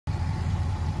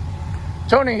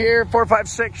Tony here,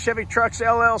 456 Chevy Trucks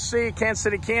LLC, Kansas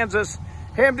City, Kansas.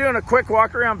 Hey, I'm doing a quick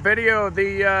walk around video of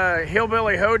the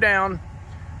Hillbilly Hoedown.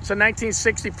 It's a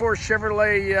 1964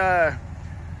 Chevrolet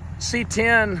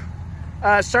C10.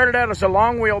 Started out as a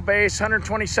long wheelbase,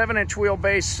 127-inch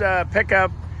wheelbase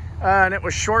pickup, and it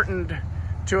was shortened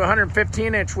to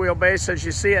 115-inch wheelbase as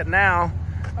you see it now.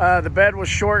 The bed was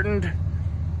shortened,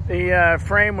 the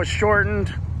frame was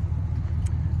shortened.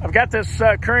 I've got this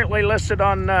currently listed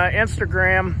on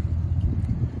Instagram.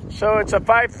 So it's a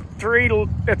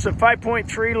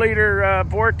 5.3 liter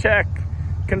Vortec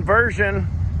conversion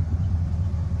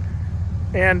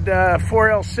and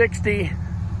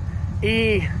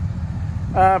 4L60E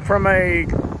from a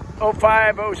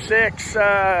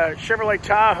 05-06 Chevrolet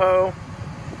Tahoe.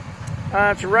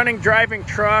 It's a running driving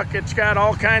truck. It's got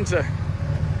all kinds of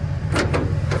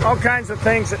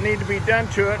things that need to be done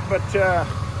to it, but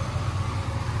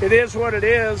it is what it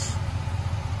is.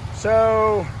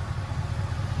 So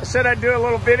I said I'd do a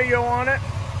little video on it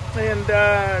and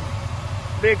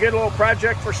be a good little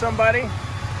project for somebody.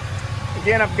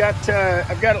 Again, I've got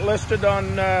it listed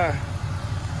on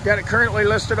got it currently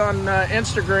listed on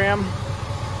Instagram.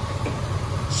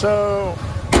 So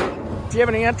if you have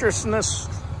any interest in this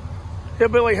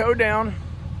Hillbilly Hoedown,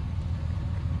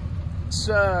 it's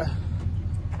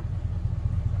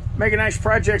make a nice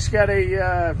project. It's got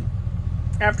a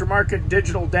aftermarket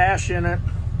digital dash in it.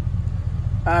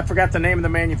 I forgot the name of the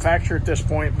manufacturer at this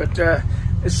point, but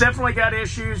it's definitely got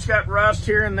issues. It's got rust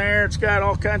here and there. It's got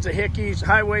all kinds of hickeys,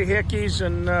 highway hickeys,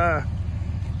 and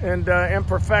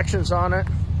imperfections on it.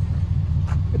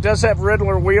 It does have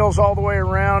Riddler wheels all the way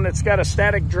around. It's got a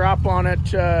static drop on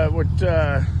it with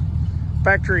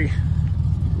factory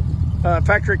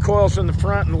coils in the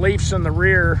front and leafs in the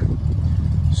rear.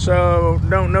 So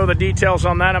don't know the details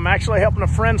on that. I'm actually helping a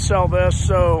friend sell this,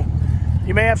 so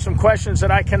you may have some questions that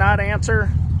I cannot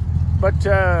answer, but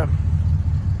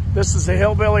this is the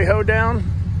Hillbilly Hoedown.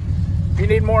 If you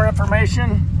need more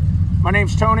information, my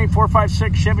name's Tony,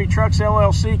 456 Chevy Trucks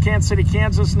LLC, Kansas City,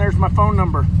 Kansas, and there's my phone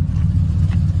number.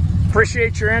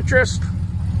 Appreciate your interest.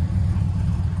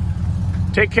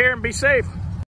 Take care and be safe.